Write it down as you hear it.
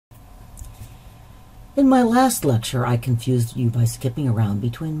In my last lecture, I confused you by skipping around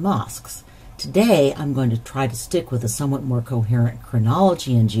between mosques. Today, I'm going to try to stick with a somewhat more coherent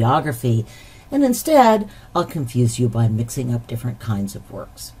chronology and geography, and instead, I'll confuse you by mixing up different kinds of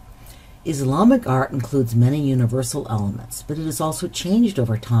works. Islamic art includes many universal elements, but it has also changed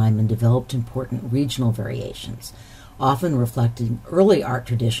over time and developed important regional variations, often reflecting early art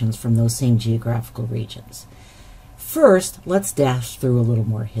traditions from those same geographical regions. First, let's dash through a little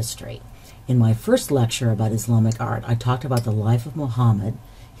more history. In my first lecture about Islamic art, I talked about the life of Muhammad,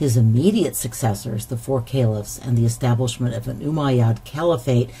 his immediate successors, the four caliphs, and the establishment of an Umayyad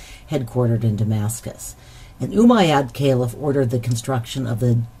caliphate headquartered in Damascus. An Umayyad caliph ordered the construction of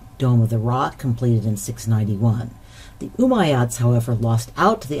the Dome of the Rock, completed in 691. The Umayyads, however, lost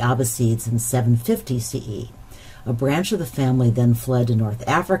out to the Abbasids in 750 CE. A branch of the family then fled to North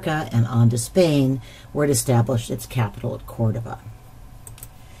Africa and on to Spain, where it established its capital at Cordoba.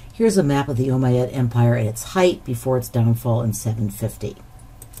 Here's a map of the Umayyad Empire at its height before its downfall in 750.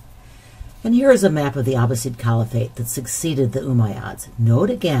 And here is a map of the Abbasid Caliphate that succeeded the Umayyads.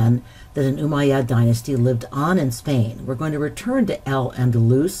 Note again that an Umayyad dynasty lived on in Spain. We're going to return to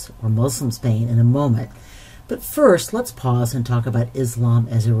Al-Andalus, or Muslim Spain, in a moment. But first, let's pause and talk about Islam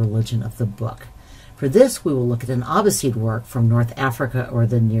as a religion of the book. For this, we will look at an Abbasid work from North Africa or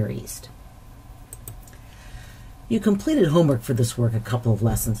the Near East. You completed homework for this work a couple of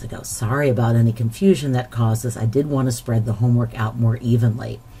lessons ago. Sorry about any confusion that causes. I did want to spread the homework out more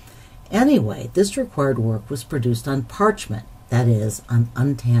evenly. Anyway, this required work was produced on parchment, that is, on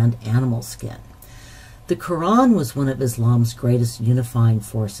untanned animal skin. The Quran was one of Islam's greatest unifying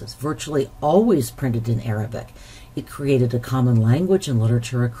forces, virtually always printed in Arabic. It created a common language and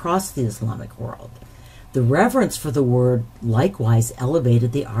literature across the Islamic world. The reverence for the word likewise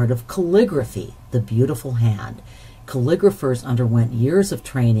elevated the art of calligraphy, the beautiful hand. Calligraphers underwent years of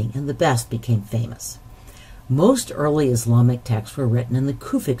training, and the best became famous. Most early Islamic texts were written in the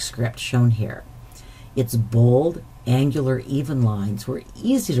Kufic script shown here. Its bold, angular, even lines were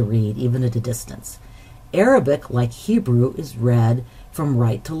easy to read even at a distance. Arabic, like Hebrew, is read from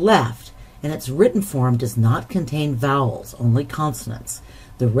right to left, and its written form does not contain vowels, only consonants.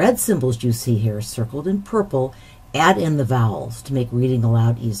 The red symbols you see here, circled in purple, add in the vowels to make reading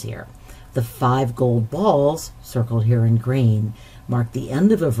aloud easier. The 5 gold balls, circled here in green, mark the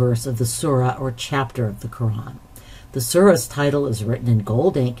end of a verse of the surah or chapter of the Quran. The surah's title is written in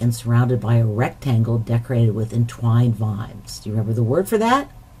gold ink and surrounded by a rectangle decorated with entwined vines. Do you remember the word for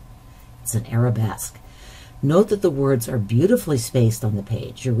that? It's an arabesque. Note that the words are beautifully spaced on the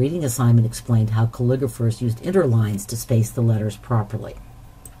page. Your reading assignment explained how calligraphers used interlines to space the letters properly.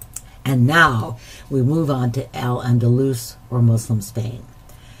 And now we move on to Al-Andalus, or Muslim Spain.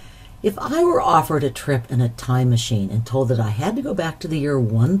 If I were offered a trip in a time machine and told that I had to go back to the year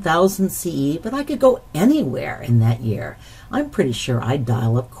 1000 CE, but I could go anywhere in that year, I'm pretty sure I'd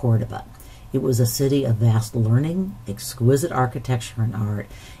dial up Cordoba. It was a city of vast learning, exquisite architecture and art,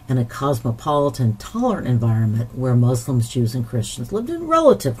 and a cosmopolitan, tolerant environment where Muslims, Jews, and Christians lived in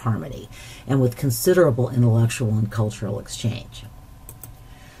relative harmony and with considerable intellectual and cultural exchange.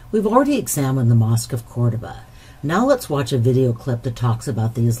 We've already examined the Mosque of Cordoba. Now let's watch a video clip that talks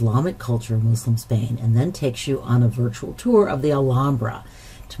about the Islamic culture of Muslim Spain and then takes you on a virtual tour of the Alhambra,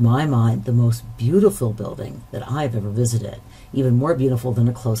 to my mind the most beautiful building that I've ever visited, even more beautiful than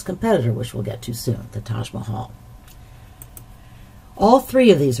a close competitor, which we'll get to soon, the Taj Mahal. All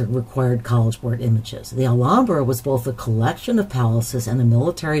 3 of these are required College Board images. The Alhambra was both a collection of palaces and a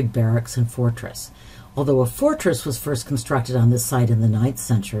military barracks and fortress. Although a fortress was first constructed on this site in the 9th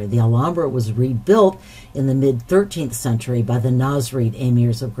century, the Alhambra was rebuilt in the mid-13th century by the Nasrid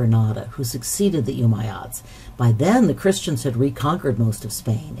emirs of Granada, who succeeded the Umayyads. By then, the Christians had reconquered most of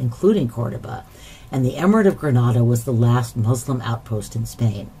Spain, including Cordoba, and the Emirate of Granada was the last Muslim outpost in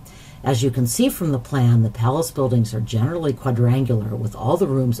Spain. As you can see from the plan, the palace buildings are generally quadrangular, with all the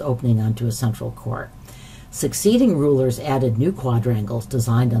rooms opening onto a central court. Succeeding rulers added new quadrangles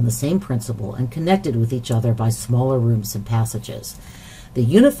designed on the same principle and connected with each other by smaller rooms and passages. The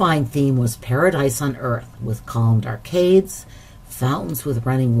unifying theme was paradise on earth, with columned arcades, fountains with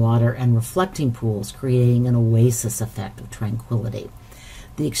running water, and reflecting pools, creating an oasis effect of tranquility.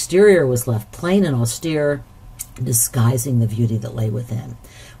 The exterior was left plain and austere, disguising the beauty that lay within.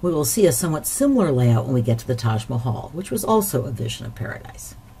 We will see a somewhat similar layout when we get to the Taj Mahal, which was also a vision of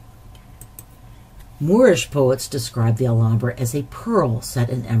paradise. Moorish poets describe the Alhambra as a pearl set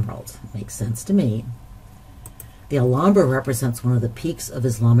in emeralds. Makes sense to me. The Alhambra represents one of the peaks of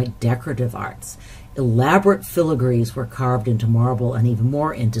Islamic decorative arts. Elaborate filigrees were carved into marble and even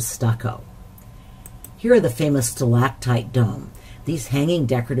more into stucco. Here are the famous stalactite dome. These hanging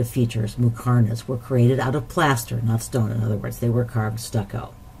decorative features, muqarnas, were created out of plaster, not stone. In other words, they were carved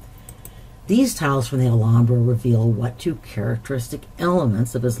stucco. These tiles from the Alhambra reveal what two characteristic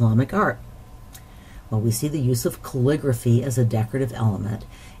elements of Islamic art? Well, we see the use of calligraphy as a decorative element,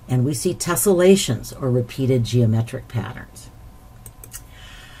 and we see tessellations, or repeated geometric patterns.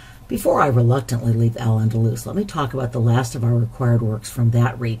 Before I reluctantly leave Al-Andalus, let me talk about the last of our required works from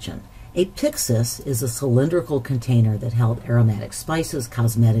that region. A pyxis is a cylindrical container that held aromatic spices,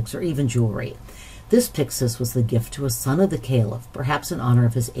 cosmetics, or even jewelry. This pyxis was the gift to a son of the caliph, perhaps in honor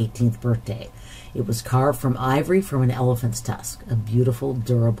of his 18th birthday. It was carved from ivory from an elephant's tusk, a beautiful,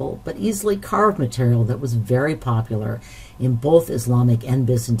 durable, but easily carved material that was very popular in both Islamic and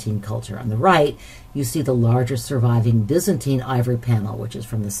Byzantine culture. On the right, you see the larger surviving Byzantine ivory panel, which is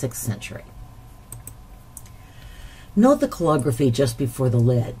from the 6th century. Note the calligraphy just before the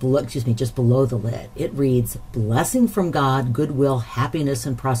lid, just below the lid. It reads, "Blessing from God, goodwill, happiness,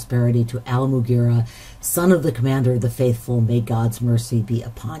 and prosperity to Al-Mughira, son of the commander of the faithful, may God's mercy be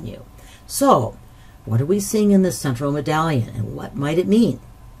upon you." So, what are we seeing in this central medallion, and what might it mean?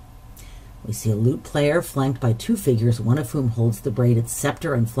 We see a lute player flanked by two figures, one of whom holds the braided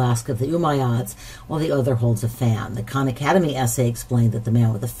scepter and flask of the Umayyads, while the other holds a fan. The Khan Academy essay explained that the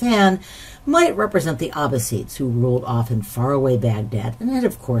man with the fan might represent the Abbasids, who ruled off in faraway Baghdad and had,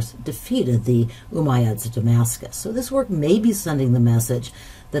 of course, defeated the Umayyads of Damascus. So this work may be sending the message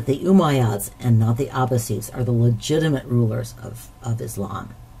that the Umayyads and not the Abbasids are the legitimate rulers of Islam.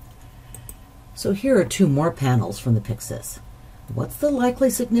 So here are two more panels from the pyxis. What's the likely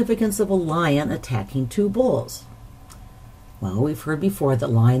significance of a lion attacking two bulls? Well, we've heard before that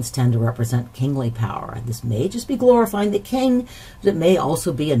lions tend to represent kingly power, and this may just be glorifying the king, but it may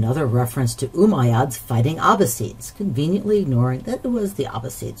also be another reference to Umayyads fighting Abbasids, conveniently ignoring that it was the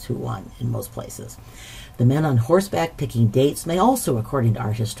Abbasids who won in most places. The men on horseback picking dates may also, according to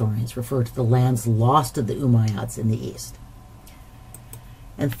art historians, refer to the lands lost to the Umayyads in the east.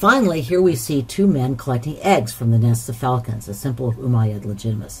 And finally, here we see two men collecting eggs from the nests of falcons, a symbol of Umayyad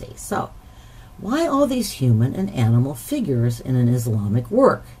legitimacy. So, why all these human and animal figures in an Islamic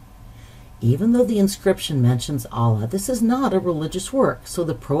work? Even though the inscription mentions Allah, this is not a religious work, so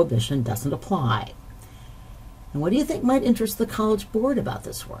the prohibition doesn't apply. And what do you think might interest the College Board about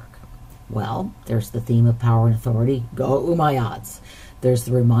this work? Well, there's the theme of power and authority, go Umayyads. There's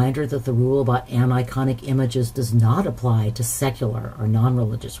the reminder that the rule about aniconic images does not apply to secular or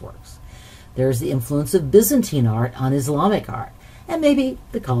non-religious works. There's the influence of Byzantine art on Islamic art. And maybe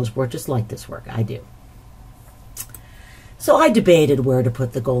the College Board just liked this work. I do. So I debated where to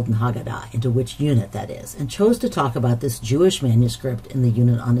put the Golden Haggadah, into which unit that is, and chose to talk about this Jewish manuscript in the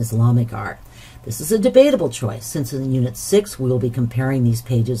unit on Islamic art. This is a debatable choice, since in Unit 6 we will be comparing these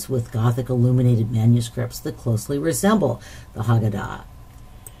pages with Gothic illuminated manuscripts that closely resemble the Haggadah.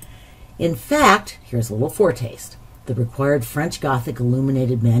 In fact, here's a little foretaste. The required French Gothic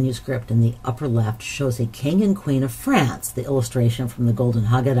illuminated manuscript in the upper left shows a king and queen of France. The illustration from the Golden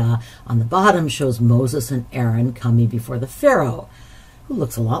Haggadah on the bottom shows Moses and Aaron coming before the Pharaoh, who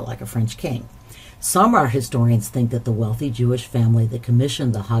looks a lot like a French king. Some art historians think that the wealthy Jewish family that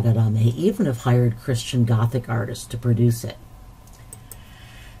commissioned the Haggadah may even have hired Christian Gothic artists to produce it.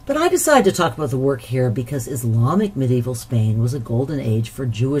 But I decided to talk about the work here because Islamic medieval Spain was a golden age for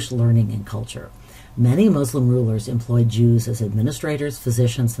Jewish learning and culture. Many Muslim rulers employed Jews as administrators,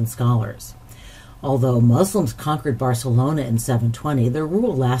 physicians, and scholars. Although Muslims conquered Barcelona in 720, their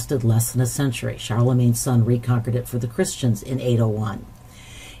rule lasted less than a century. Charlemagne's son reconquered it for the Christians in 801.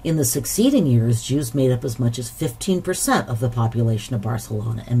 In the succeeding years, Jews made up as much as 15% of the population of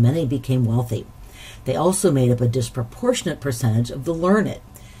Barcelona, and many became wealthy. They also made up a disproportionate percentage of the learned.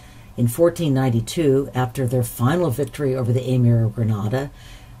 In 1492, after their final victory over the Emir of Granada,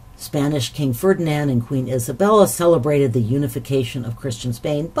 Spanish King Ferdinand and Queen Isabella celebrated the unification of Christian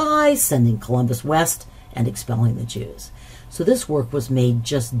Spain by sending Columbus west and expelling the Jews. So this work was made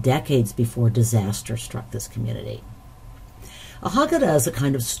just decades before disaster struck this community. A Haggadah is a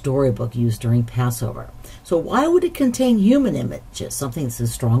kind of storybook used during Passover. So why would it contain human images, something that's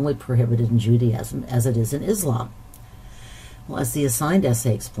as strongly prohibited in Judaism as it is in Islam? Well, as the assigned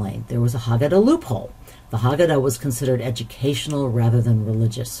essay explained, there was a Haggadah loophole. The Haggadah was considered educational rather than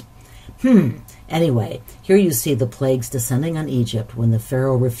religious. Anyway, here you see the plagues descending on Egypt when the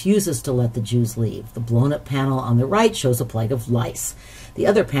Pharaoh refuses to let the Jews leave. The blown-up panel on the right shows a plague of lice. The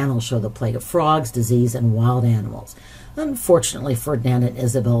other panels show the plague of frogs, disease, and wild animals. Unfortunately, Ferdinand and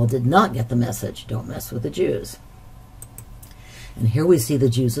Isabella did not get the message, don't mess with the Jews. And here we see the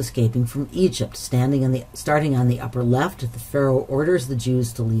Jews escaping from Egypt. Starting on the upper left, the Pharaoh orders the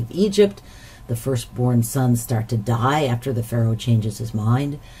Jews to leave Egypt. The firstborn sons start to die after the Pharaoh changes his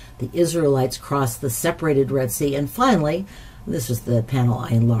mind. The Israelites cross the separated Red Sea. And finally, this is the panel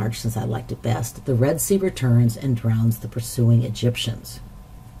I enlarged since I liked it best, the Red Sea returns and drowns the pursuing Egyptians.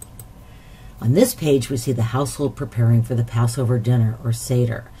 On this page, we see the household preparing for the Passover dinner, or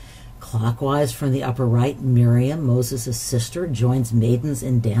Seder. Clockwise from the upper right, Miriam, Moses' sister, joins maidens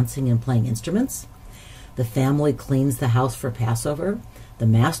in dancing and playing instruments. The family cleans the house for Passover. The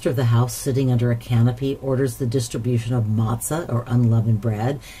master of the house, sitting under a canopy, orders the distribution of matzah, or unleavened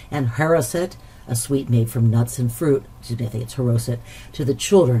bread, and haroset, a sweet made from nuts and fruit, I think it's haroset, to the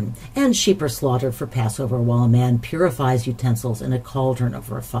children, and sheep are slaughtered for Passover, while a man purifies utensils in a cauldron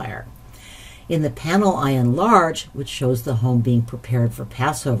over a fire. In the panel I enlarge, which shows the home being prepared for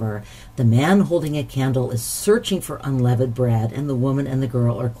Passover, the man holding a candle is searching for unleavened bread, and the woman and the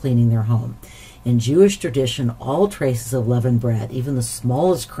girl are cleaning their home. In Jewish tradition, all traces of leavened bread, even the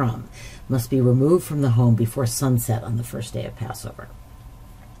smallest crumb, must be removed from the home before sunset on the first day of Passover.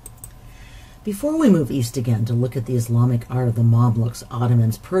 Before we move east again to look at the Islamic art of the Mamluks,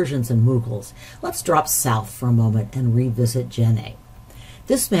 Ottomans, Persians, and Mughals, let's drop south for a moment and revisit Jenne.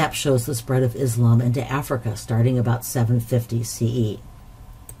 This map shows the spread of Islam into Africa starting about 750 CE.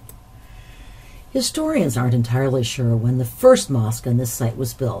 Historians aren't entirely sure when the first mosque on this site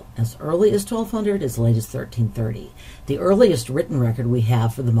was built, as early as 1200, as late as 1330. The earliest written record we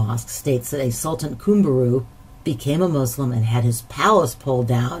have for the mosque states that a Sultan Kumburu became a Muslim and had his palace pulled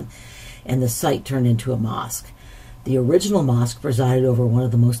down, and the site turned into a mosque. The original mosque presided over one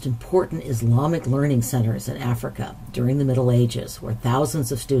of the most important Islamic learning centers in Africa during the Middle Ages, where thousands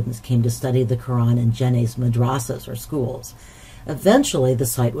of students came to study the Quran in Jenne's madrasas, or schools. Eventually, the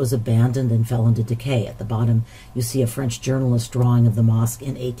site was abandoned and fell into decay. At the bottom, you see a French journalist drawing of the mosque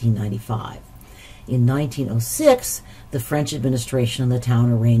in 1895. In 1906, the French administration in the town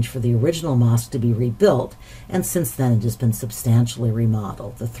arranged for the original mosque to be rebuilt, and since then it has been substantially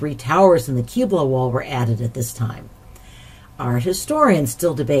remodeled. The 3 towers in the Qibla wall were added at this time. Art historians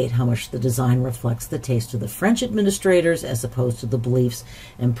still debate how much the design reflects the taste of the French administrators as opposed to the beliefs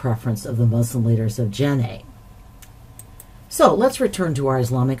and preference of the Muslim leaders of Jenne. So let's return to our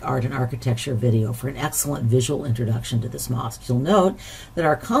Islamic art and architecture video for an excellent visual introduction to this mosque. You'll note that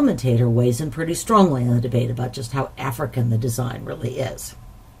our commentator weighs in pretty strongly in the debate about just how African the design really is.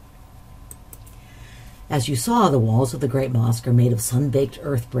 As you saw, the walls of the Great Mosque are made of sun-baked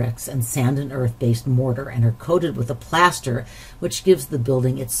earth bricks and sand and earth-based mortar and are coated with a plaster which gives the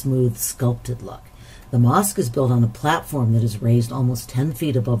building its smooth, sculpted look. The mosque is built on a platform that is raised almost 10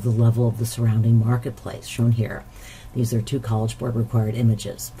 feet above the level of the surrounding marketplace, shown here. These are 2 College Board required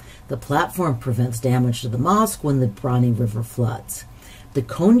images. The platform prevents damage to the mosque when the Brani River floods. The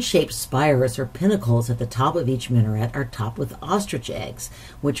cone-shaped spires or pinnacles at the top of each minaret are topped with ostrich eggs,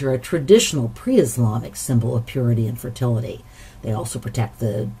 which are a traditional pre-Islamic symbol of purity and fertility. They also protect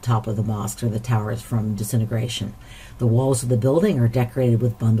the top of the mosque or the towers from disintegration. The walls of the building are decorated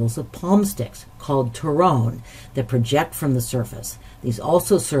with bundles of palm sticks, called turon, that project from the surface. These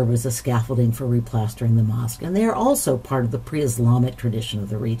also serve as a scaffolding for replastering the mosque, and they are also part of the pre-Islamic tradition of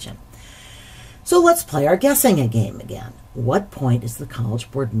the region. So let's play our guessing game again. What point is the College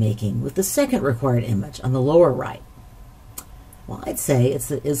Board making with the second required image on the lower right? Well, I'd say it's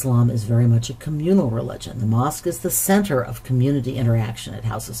that Islam is very much a communal religion. The mosque is the center of community interaction. It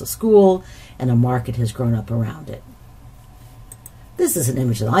houses a school, and a market has grown up around it. This is an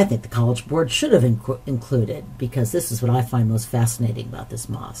image that I think the College Board should have included, because this is what I find most fascinating about this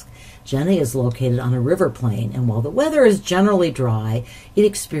mosque. Jenne is located on a river plain, and while the weather is generally dry, it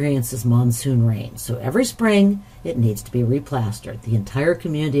experiences monsoon rain. So every spring, it needs to be replastered. The entire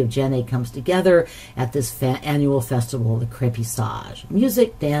community of Jenne comes together at this annual festival, the crépissage.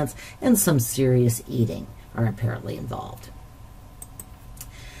 Music, dance, and some serious eating are apparently involved.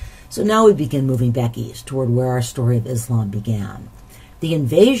 So now we begin moving back east toward where our story of Islam began. The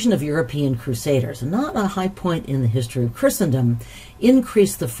invasion of European crusaders, not a high point in the history of Christendom,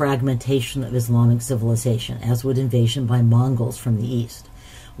 increased the fragmentation of Islamic civilization, as would invasion by Mongols from the east.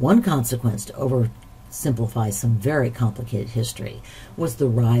 One consequence, to oversimplify some very complicated history, was the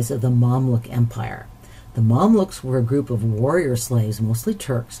rise of the Mamluk Empire. The Mamluks were a group of warrior slaves, mostly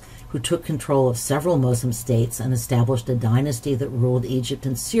Turks, who took control of several Muslim states and established a dynasty that ruled Egypt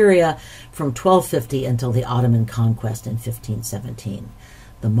and Syria from 1250 until the Ottoman conquest in 1517.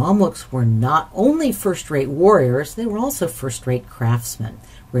 The Mamluks were not only first-rate warriors, they were also first-rate craftsmen,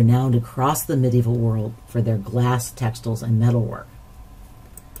 renowned across the medieval world for their glass, textiles, and metalwork.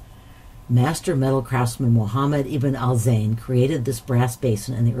 Master metal craftsman Muhammad ibn al-Zayn created this brass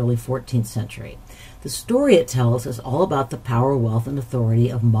basin in the early 14th century. The story it tells is all about the power, wealth, and authority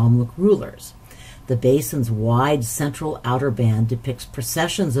of Mamluk rulers. The basin's wide central outer band depicts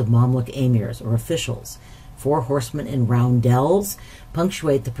processions of Mamluk emirs or officials. 4 horsemen in roundels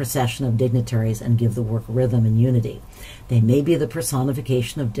punctuate the procession of dignitaries and give the work rhythm and unity. They may be the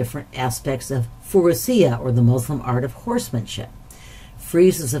personification of different aspects of furusiyya, or the Muslim art of horsemanship.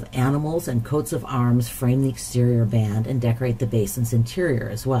 Friezes of animals and coats of arms frame the exterior band and decorate the basin's interior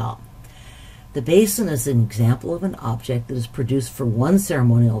as well. The basin is an example of an object that is produced for one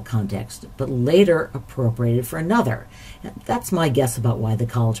ceremonial context, but later appropriated for another. And that's my guess about why the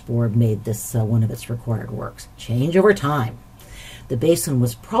College Board made this one of its required works. Change over time. The basin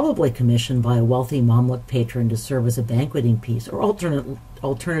was probably commissioned by a wealthy Mamluk patron to serve as a banqueting piece, or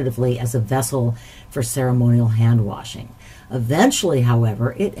alternatively as a vessel for ceremonial hand washing. Eventually,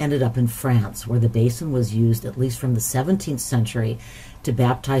 however, it ended up in France, where the basin was used at least from the 17th century to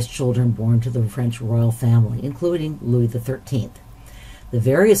baptize children born to the French royal family, including Louis XIII. The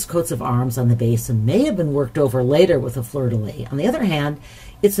various coats of arms on the basin may have been worked over later with a fleur-de-lis. On the other hand,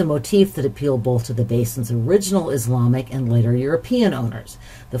 it's a motif that appealed both to the basin's original Islamic and later European owners.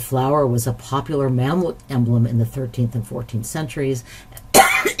 The flower was a popular Mamluk emblem in the 13th and 14th centuries.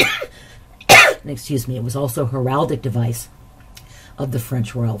 Excuse me, it was also a heraldic device of the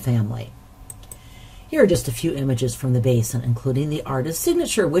French royal family. Here are just a few images from the basin, including the artist's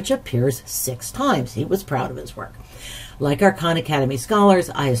signature, which appears 6 times. He was proud of his work. Like our Khan Academy scholars,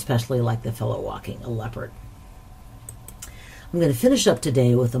 I especially like the fellow walking a leopard. I'm going to finish up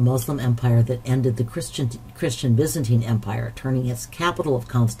today with the Muslim empire that ended the Christian Byzantine Empire, turning its capital of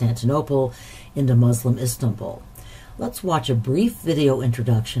Constantinople into Muslim Istanbul. Let's watch a brief video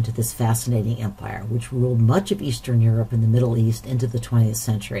introduction to this fascinating empire, which ruled much of Eastern Europe and the Middle East into the 20th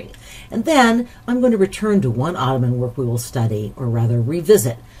century. And then I'm going to return to one Ottoman work we will study, or rather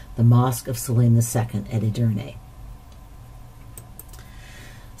revisit, the Mosque of Selim II at Edirne.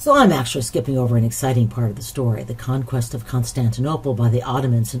 So I'm actually skipping over an exciting part of the story, the conquest of Constantinople by the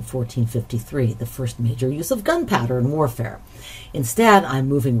Ottomans in 1453, the first major use of gunpowder in warfare. Instead, I'm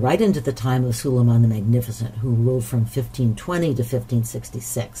moving right into the time of Suleiman the Magnificent, who ruled from 1520 to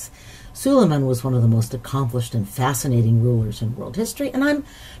 1566. Suleiman was one of the most accomplished and fascinating rulers in world history, and I'm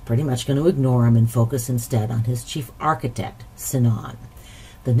pretty much going to ignore him and focus instead on his chief architect, Sinan.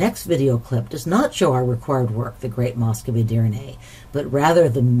 The next video clip does not show our required work, the Great Mosque of Edirne, but rather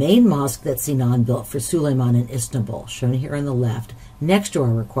the main mosque that Sinan built for Suleiman in Istanbul, shown here on the left, next to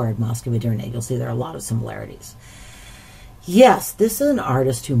our required Mosque of Edirne. You'll see there are a lot of similarities. Yes, this is an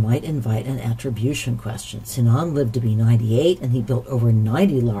artist who might invite an attribution question. Sinan lived to be 98, and he built over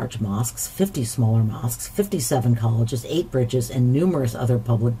 90 large mosques, 50 smaller mosques, 57 colleges, 8 bridges, and numerous other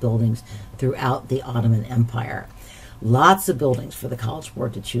public buildings throughout the Ottoman Empire. Lots of buildings for the College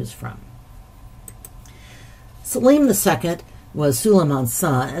Board to choose from. Selim II was Suleiman's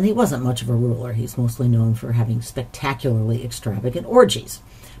son, and he wasn't much of a ruler. He's mostly known for having spectacularly extravagant orgies.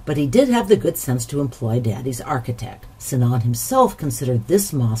 But he did have the good sense to employ Daddy's architect. Sinan himself considered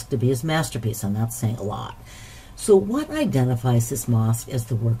this mosque to be his masterpiece, and that's saying a lot. So what identifies this mosque as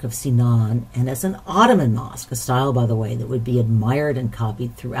the work of Sinan and as an Ottoman mosque, a style, by the way, that would be admired and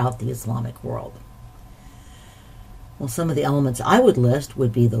copied throughout the Islamic world? Well, some of the elements I would list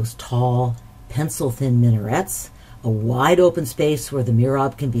would be those tall, pencil-thin minarets, a wide open space where the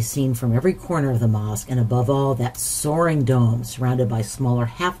mihrab can be seen from every corner of the mosque, and above all, that soaring dome surrounded by smaller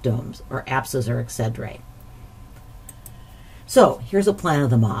half-domes, or apses or exedrae. So, here's a plan of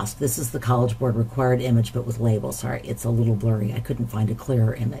the mosque. This is the College Board required image, but with labels. Sorry, it's a little blurry. I couldn't find a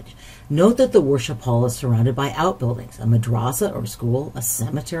clearer image. Note that the worship hall is surrounded by outbuildings, a madrasa or school, a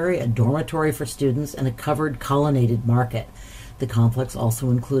cemetery, a dormitory for students, and a covered colonnaded market. The complex also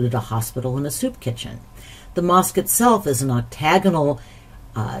included a hospital and a soup kitchen. The mosque itself is an octagonal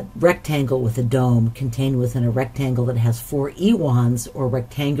rectangle with a dome contained within a rectangle that has 4 iwans, or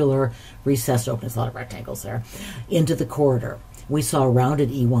rectangular recessed openings, a lot of rectangles there, into the corridor. We saw rounded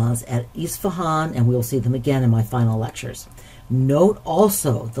iwans at Isfahan, and we'll see them again in my final lectures. Note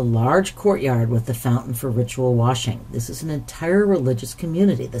also the large courtyard with the fountain for ritual washing. This is an entire religious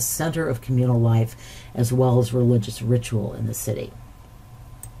community, the center of communal life, as well as religious ritual in the city.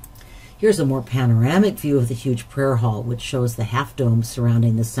 Here's a more panoramic view of the huge prayer hall, which shows the half-dome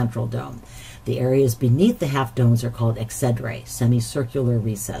surrounding the central dome. The areas beneath the half-domes are called exedrae, semicircular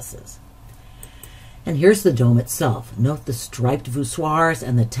recesses. And here's the dome itself. Note the striped voussoirs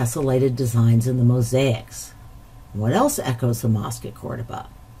and the tessellated designs in the mosaics. What else echoes the mosque at Cordoba?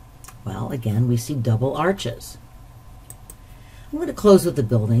 Well, again, we see double arches. I'm going to close with the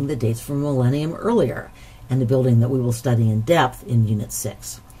building that dates from a millennium earlier, and the building that we will study in depth in Unit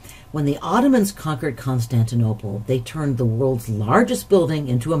 6. When the Ottomans conquered Constantinople, they turned the world's largest building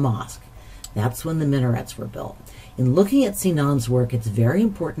into a mosque. That's when the minarets were built. In looking at Sinan's work, it's very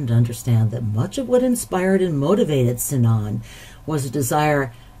important to understand that much of what inspired and motivated Sinan was a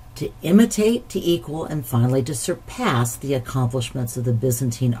desire to imitate, to equal, and finally to surpass the accomplishments of the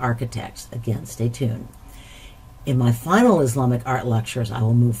Byzantine architects. Again, stay tuned. In my final Islamic art lectures, I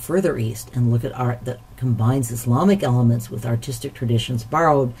will move further east and look at art that combines Islamic elements with artistic traditions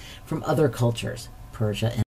borrowed from other cultures, Persia and